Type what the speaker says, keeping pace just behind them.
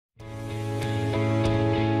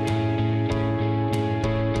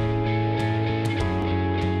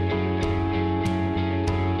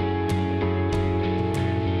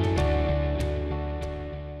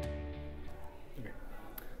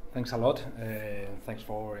thanks a lot. Thanks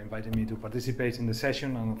for inviting me to participate in the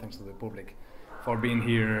session, and thanks to the public for being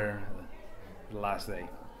here the last day.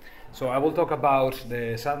 So I will talk about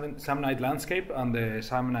the Samnite landscape and the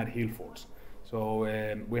Samnite Hillforts. So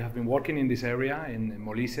we have been working in this area in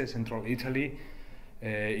Molise, central Italy,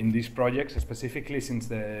 in these projects specifically since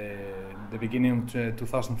the beginning of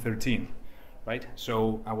 2013, right?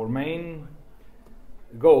 So our main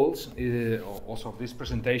goals also of this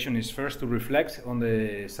presentation is first to reflect on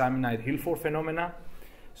the Samnite Hillfort phenomena,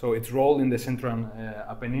 so its role in the Central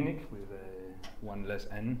Apenninic with one less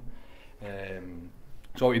n.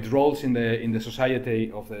 So its roles in the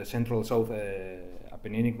society of the Central South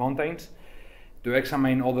Apenninic mountains, to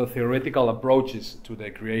examine other theoretical approaches to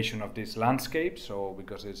the creation of this landscape. So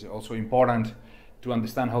because it's also important to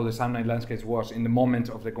understand how the Samnite landscape was in the moment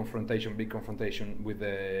of the big confrontation with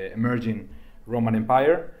the emerging Roman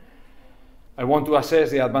Empire. I want to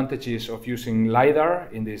assess the advantages of using Lidar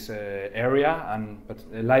in this area, but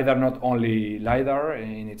Lidar not only Lidar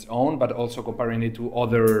in its own, but also comparing it to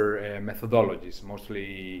other methodologies,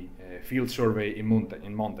 mostly field survey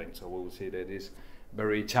in mountains. So we will see that is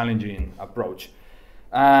very challenging approach.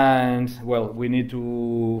 And well, we need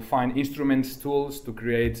to find instruments, tools to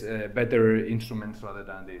create better instruments rather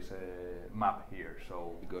than this map here.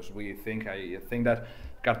 So because I think that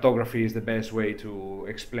cartography is the best way to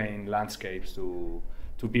explain landscapes to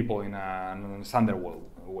people in an underworld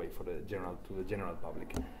way to the general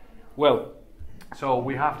public. Well, so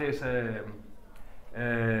we have this.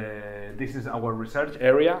 This is our research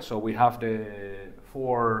area. So we have the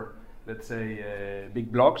four, let's say,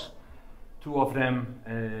 big blocks. Two of them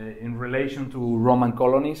in relation to Roman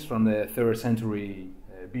colonies from the 3rd century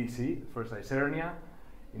BC. First Isernia,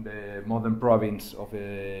 in the modern province of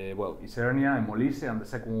Isernia in Molise, and the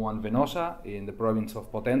second one Venosa in the province of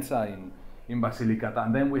Potenza in Basilicata.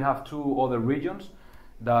 And then we have two other regions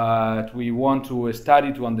that we want to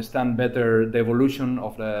study to understand better the evolution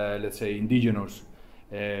of the, let's say, indigenous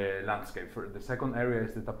landscape. The second area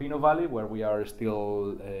is the Tapino Valley, where we are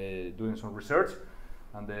still doing some research.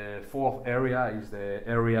 And the fourth area is the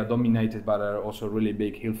area dominated by also a really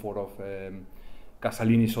big hillfort of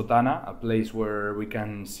Casalini Sotana, a place where we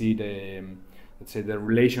can see the, let's say, the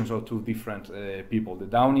relations of two different people, the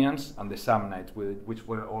Daunians and the Samnites, which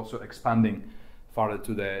were also expanding farther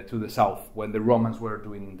to the south when the Romans were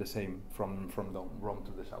doing the same from Rome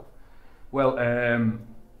to the south. Well,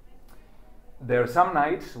 the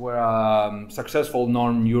Samnites were a successful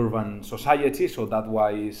non-urban society, so that's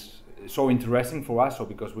why it's so interesting for us. So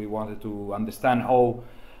because we wanted to understand how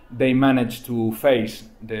they managed to face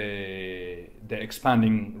the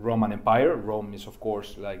expanding Roman Empire. Rome is, of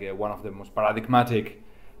course, like one of the most paradigmatic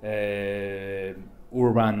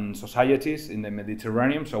urban societies in the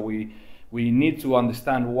Mediterranean. So we need to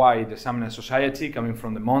understand why the Samnite society, coming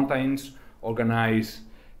from the mountains, organized,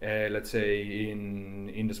 let's say,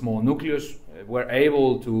 in the small nucleus, were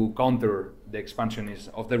able to counter the expansion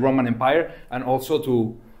of the Roman Empire and also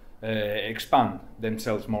to expand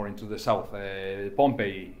themselves more into the south.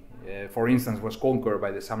 Pompeii, for instance, was conquered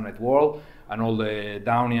by the Samnite world, and all the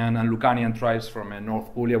Daunian and Lucanian tribes from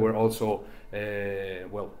North Puglia were also,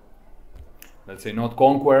 let's say, not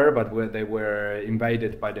conquered, but they were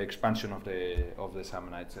invaded by the expansion of the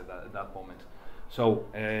Samnites at that moment. So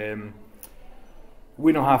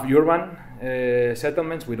we don't have urban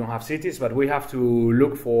settlements, we don't have cities, but we have to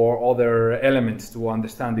look for other elements to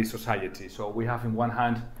understand this society. So we have, in one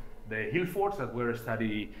hand, the Hillforts that were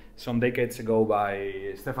studied some decades ago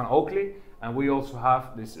by Stefan Oakley, and we also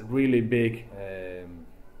have this really big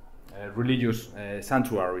religious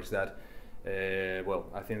sanctuaries that,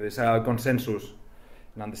 I think there's a consensus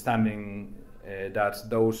in understanding that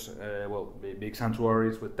those big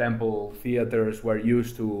sanctuaries with temple theaters were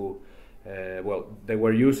used to, they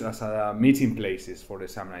were used as meeting places for the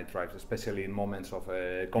Samnite tribes, especially in moments of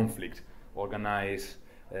conflict, organized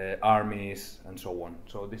armies and so on.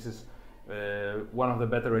 So this is one of the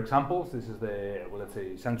better examples. This is the, let's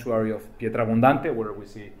say, sanctuary of Pietrabondante, where we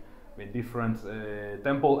see different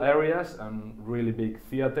temple areas and really big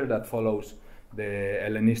theater that follows the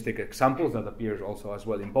Hellenistic examples that appears also as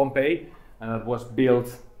well in Pompeii, and that was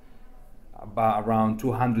built about around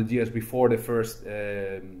 200 years before the first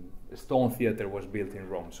stone theater was built in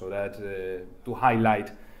Rome. So that to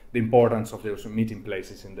highlight the importance of those meeting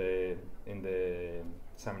places in the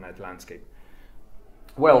Samnite landscape.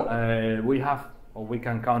 Well, we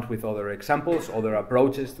can count with other examples, other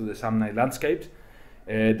approaches to the Samnite landscapes.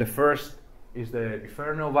 The first is the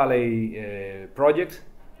Inferno Valley project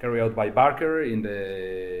carried out by Barker in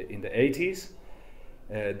the 80s.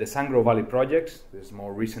 The Sangro Valley projects, this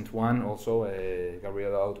more recent one, also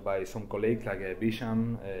carried out by some colleagues like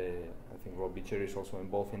Bisham. I think Rob Beecher is also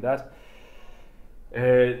involved in that.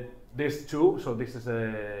 These two, so this is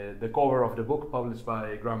the cover of the book published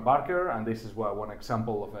by Graham Barker, and this is one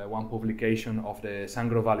example of one publication of the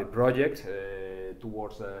Sangro Valley project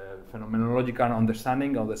towards a phenomenological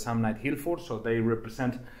understanding of the Samnite Hillforts. So they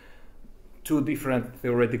represent two different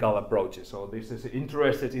theoretical approaches. So this is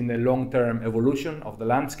interested in the long-term evolution of the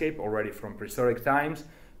landscape already from prehistoric times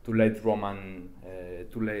to late Roman,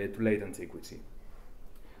 to late antiquity.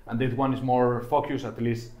 And this one is more focused, at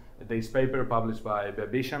least this paper published by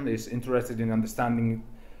Bisham is interested in understanding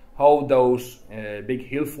how those big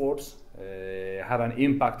hill forts had an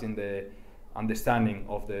impact in the understanding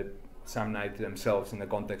of the Samnite themselves in the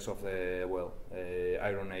context of the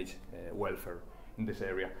Iron Age welfare in this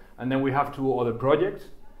area. And then we have two other projects,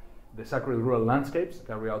 the Sacred Rural Landscapes,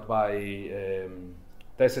 carried out by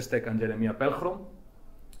Tesestek and Jeremiah Pelgrom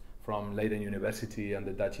from Leiden University and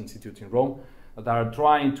the Dutch Institute in Rome, that are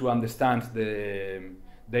trying to understand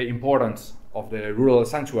the importance of the rural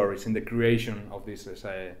sanctuaries in the creation of these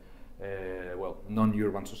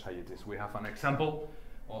non-urban societies. We have an example.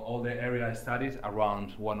 All the area studied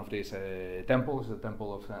around one of these temples, the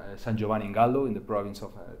temple of San Giovanni in Gallo in the province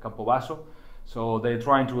of Campobasso. So they're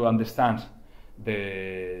trying to understand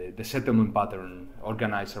the settlement pattern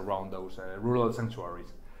organized around those rural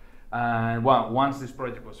sanctuaries. And once this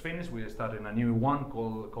project was finished, we started a new one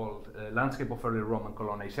called Landscape of Early Roman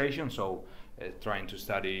Colonization. So trying to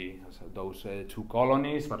study those two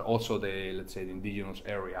colonies, but also the, let's say, the indigenous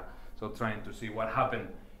area. So trying to see what happened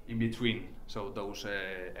in between, so those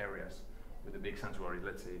areas with the big sanctuary,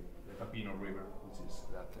 let's say the Capino River, which is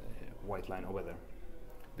that white line over there.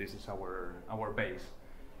 This is our base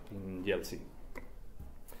in Yeltsin.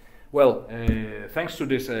 Well, thanks to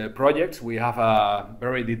this project, we have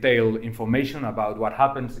very detailed information about what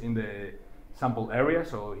happens in the sample area.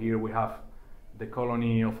 So here we have the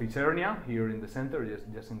colony of Isernia, here in the center,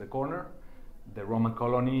 just in the corner, the Roman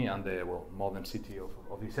colony and the modern city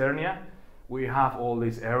of Isernia. We have all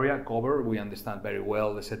this area covered. We understand very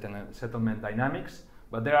well the settlement dynamics,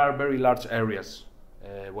 but there are very large areas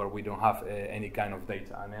where we don't have any kind of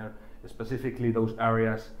data, and specifically those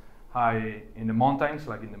areas high in the mountains,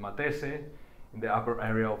 like in the Matese, in the upper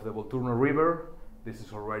area of the Volturno River. This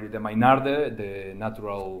is already the Mainarde, the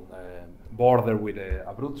natural border with the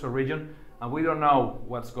Abruzzo region, and we don't know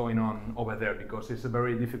what's going on over there because it's a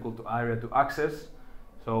very difficult area to access.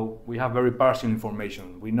 So we have very partial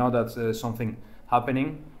information. We know that something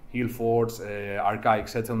happening, hill forts, archaic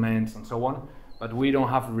settlements, and so on, but we don't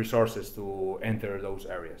have resources to enter those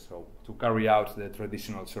areas, so to carry out the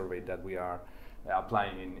traditional survey that we are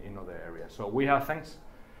applying in other areas. So we have, thanks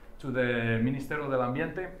to the Ministero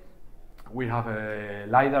dell'Ambiente, we have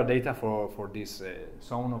Lidar data for this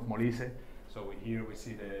zone of Molise. So here we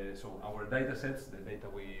see our data sets, the data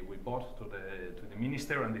we bought to the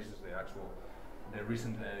Minister, and this is the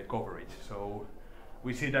recent coverage. So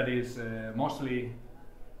we see that it's mostly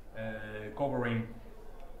covering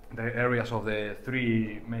the areas of the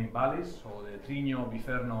three main valleys, so the Trigno,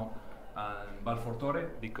 Biferno, and Valfortore,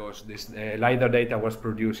 because this LiDAR data was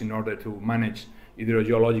produced in order to manage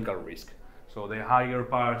hydrogeological risk. So the higher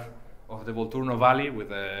part of the Volturno Valley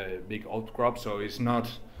with a big outcrop, so it's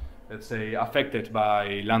not, let's say, affected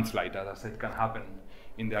by landslide as it can happen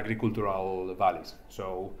in the agricultural valleys.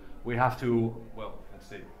 So we have to, let's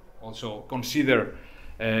say, also consider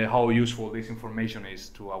how useful this information is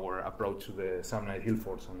to our approach to the Samnite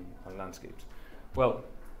hillforts and landscapes. Well,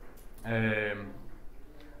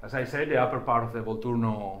 as I said, the upper part of the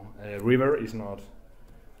Volturno River is not,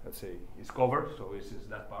 let's say, is covered, so this is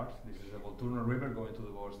that part. This is the Volturno River going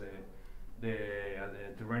towards the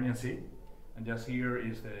Tyrrhenian Sea, and just here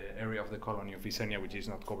is the area of the colony of Isernia, which is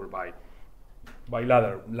not covered by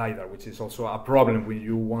LiDAR, which is also a problem when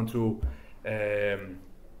you want to,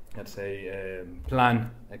 let's say, plan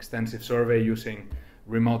extensive survey using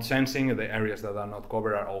remote sensing. The areas that are not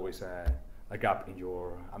covered are always a gap in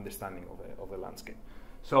your understanding of the landscape.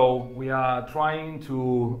 So we are trying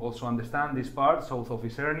to also understand this part south of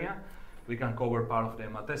Isernia. We can cover part of the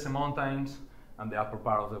Matese Mountains and the upper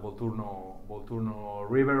part of the Volturno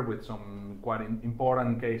River with some quite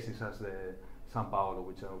important cases as the San Paolo,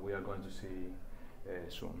 which we are going to see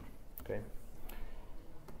soon. Okay.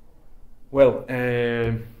 Well,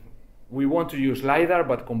 we want to use LiDAR,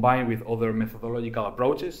 but combined with other methodological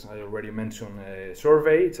approaches. I already mentioned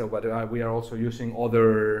survey, so but we are also using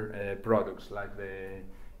other products like the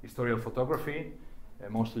historical photography,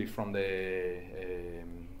 mostly from the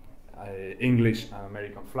English and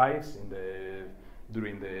American flights in the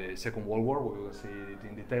during the Second World War. We will see it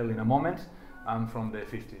in detail in a moment. And from the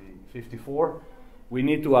 54, we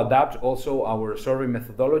need to adapt also our survey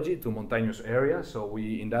methodology to mountainous areas. So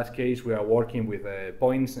in that case, we are working with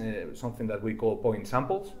points, something that we call point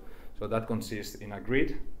samples. So that consists in a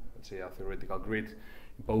grid, let's say a theoretical grid,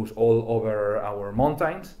 imposed all over our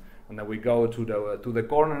mountains, and then we go to the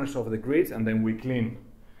corners of the grid, and then we clean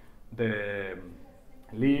the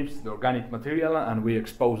leaves, the organic material, and we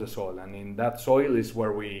expose the soil. And in that soil is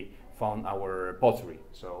where we found our pottery.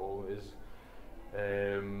 So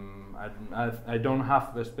I don't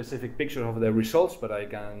have a specific picture of the results, but I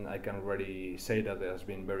can already say that it has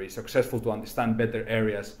been very successful to understand better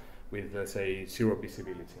areas with, let's say, zero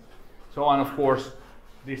visibility. So, and of course,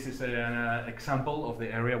 this is an example of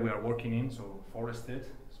the area we are working in, so forested.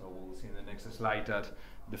 So we'll see in the next slide that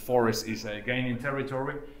the forest is gaining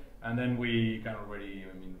territory, and then we can already,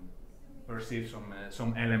 perceive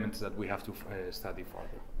some elements that we have to study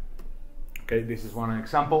further. Okay, this is one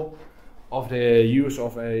example of the use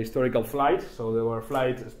of a historical flight. So there were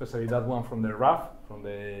flights, especially that one from the RAF, from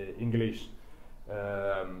the English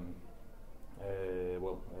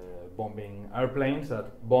bombing airplanes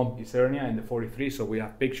that bombed Isernia in the 43. So we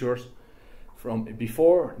have pictures from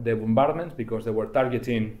before the bombardment, because they were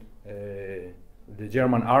targeting the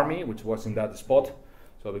German army, which was in that spot.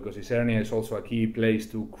 So because Isernia is also a key place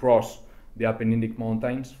to cross the Apenninic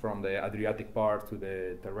mountains from the Adriatic part to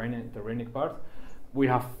the Tyrrhenic part. We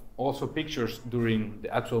have also pictures during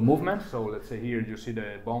the actual movement. So let's say here you see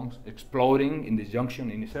the bombs exploding in this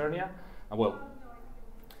junction in Isernia.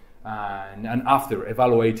 And after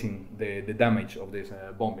evaluating the damage of this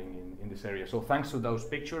bombing in this area. So thanks to those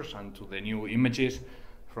pictures and to the new images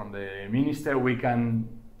from the minister, we can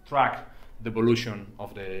track the evolution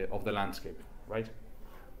of the landscape, right?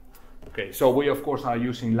 Okay, so we of course are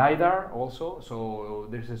using Lidar also. So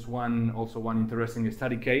this is one interesting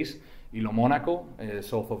study case, Ilo Monaco,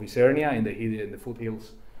 south of Isernia, in the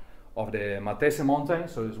foothills of the Matese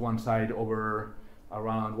mountains. So it's one side over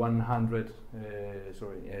around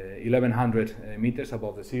 1100 meters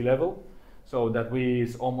above the sea level. So that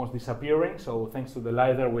is almost disappearing. So thanks to the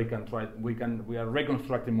Lidar, we are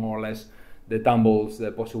reconstructing more or less the tumbles,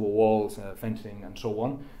 the possible walls, fencing, and so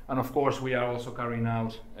on. And of course, we are also carrying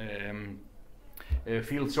out a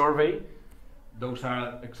field survey. Those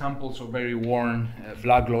are examples of very worn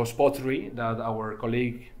black gloss pottery that our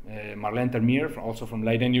colleague Marlene Termier, also from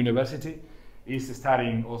Leiden University, is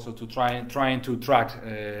studying also to trying to track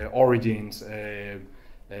origins,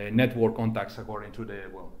 network contacts according to the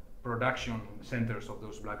production centers of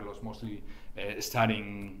those black gloss, mostly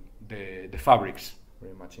studying the fabrics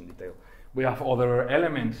very much in detail. We have other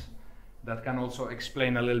elements that can also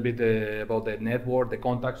explain a little bit about the network, the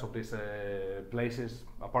contacts of these places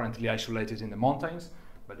apparently isolated in the mountains.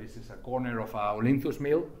 But this is a corner of a Olynthus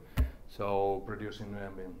mill, so producing,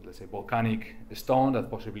 let's say, volcanic stone that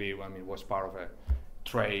possibly, was part of a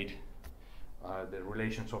trade, the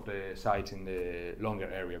relations of the sites in the longer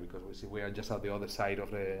area, because we are just at the other side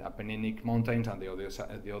of the Apenninic mountains, and the other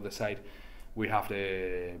side we have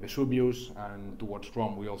the Vesuvius, and towards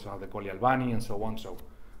Rome we also have the Colli Albani and so on. So,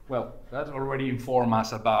 well, that already informs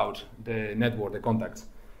us about the network, the contacts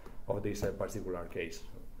of this particular case.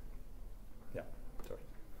 Yeah, sorry.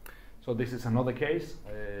 So this is another case,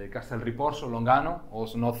 Castelriposo, Longano,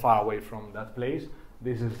 also not far away from that place.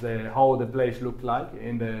 This is how the place looked like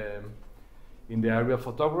in the aerial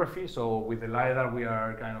photography. So with the Lidar we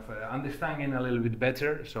are kind of understanding a little bit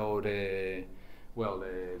better. So the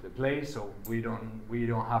place. So we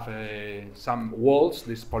don't have some walls,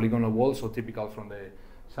 these polygonal walls, so typical from the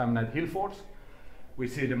Samnite Hillforts. We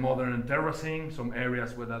see the modern terracing, some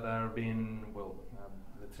areas where that are being,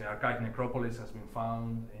 let's say archaic necropolis has been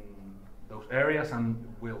found in those areas, and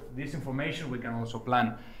with this information we can also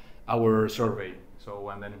plan our survey. So,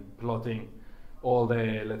 and then plotting all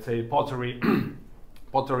the, let's say, pottery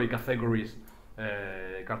categories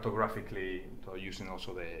cartographically, so using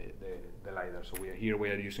also the Lidar. So we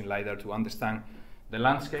are using Lidar to understand the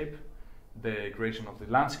landscape, the creation of the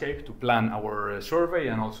landscape, to plan our survey,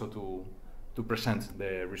 and also to present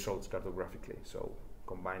the results cartographically. So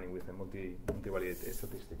combining with the multivariate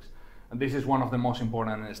statistics. And this is one of the most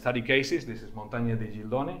important study cases. This is Montagne di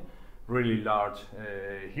Gildone, really large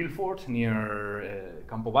hill fort near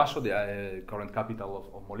Campobasso, the current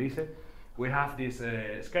capital of Molise. We have this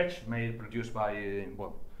sketch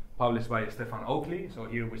published by Stefan Oakley. So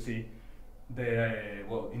here we see the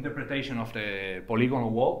interpretation of the polygonal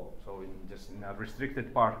wall, so just in a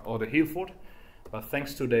restricted part of the hill fort. But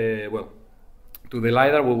thanks to the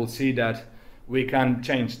Lidar, we will see that we can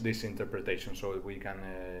change this interpretation, so we can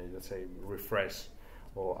let's say refresh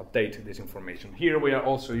or update this information. Here we are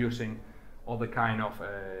also using all the kind of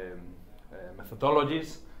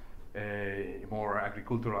methodologies. More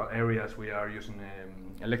agricultural areas, we are using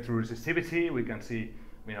electroresistivity. We can see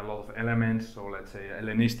a lot of elements, so let's say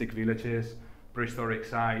Hellenistic villages, prehistoric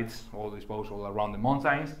sites, all disposed all around the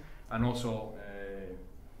mountains, and also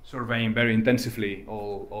surveying very intensively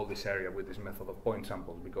all this area with this method of point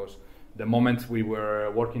samples, because the moment we were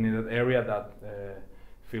working in that area, that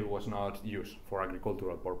field was not used for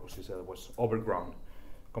agricultural purposes. It was overgrown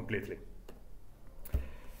completely.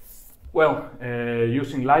 Well,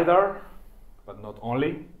 using Lidar, but not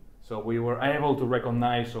only, so we were able to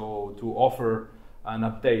recognize or to offer an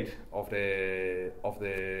update of the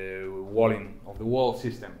wall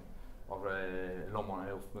system of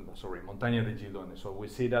Montaña de Gildone. So we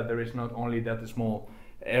see that there is not only that small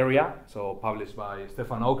area, so published by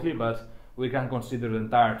Stefan Oakley, but we can consider the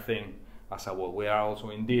entire thing as a wall. We are also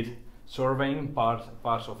indeed surveying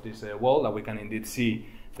parts of this wall, that we can indeed see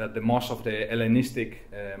that the most of the Hellenistic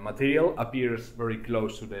material appears very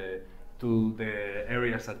close to the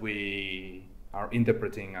areas that we are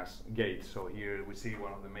interpreting as gates. So here we see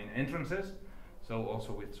one of the main entrances, so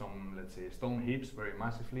also with some, let's say, stone heaps very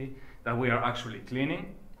massively that we are actually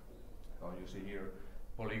cleaning. So you see here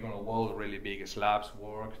polygonal wall, really big slabs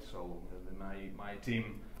worked, so my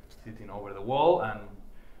team sitting over the wall, and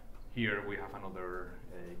here we have another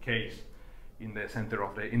case in the center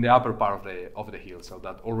of in the upper part of the hill, so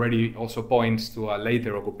that already also points to a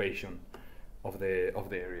later occupation of the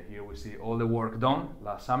area. Here we see all the work done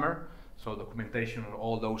last summer, so documentation of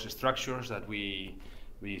all those structures that we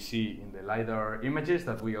see in the Lidar images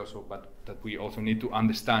that we also need to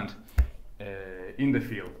understand in the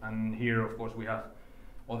field. And here, of course, we have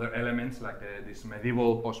other elements like these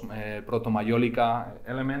medieval proto-Maiolica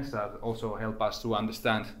elements that also help us to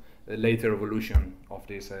understand the later evolution of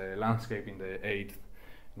this landscape in the 8th,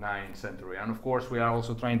 9th century. And of course, we are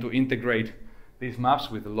also trying to integrate these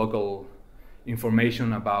maps with the local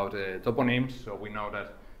information about toponyms. So we know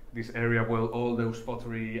that this area where all those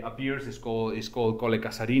pottery appears is called Colle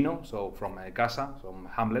Casarino, so from casa, some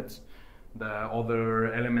hamlets. The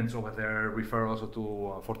other elements over there refer also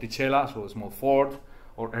to forticella, so a small fort,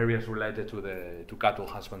 or areas related to cattle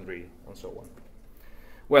husbandry and so on.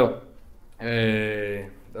 Well,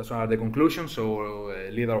 those are the conclusions. So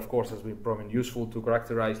Lidar, of course, has been proven useful to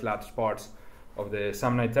characterize large parts of the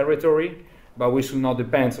Samnite territory, but we should not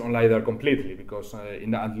depend on Lidar completely, because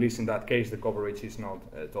at least in that case the coverage is not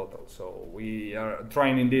total. So we are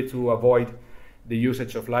trying indeed to avoid the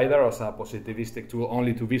usage of Lidar as a positivistic tool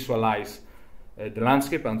only to visualize the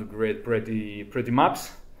landscape and to create pretty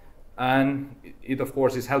maps. And it, of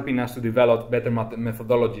course, is helping us to develop better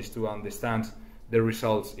methodologies to understand the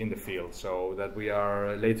results in the field, so that we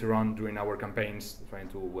are later on during our campaigns trying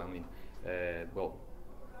to,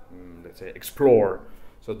 let's say, explore.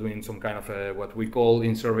 So doing some kind of what we call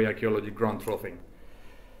in survey archaeology ground truthing.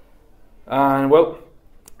 And well,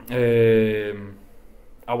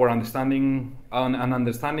 our understanding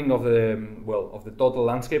of the total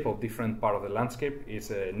landscape, of different part of the landscape,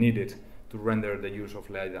 is needed to render the use of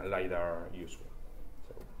Lidar useful.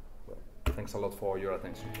 So, well, thanks a lot for your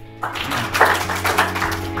attention.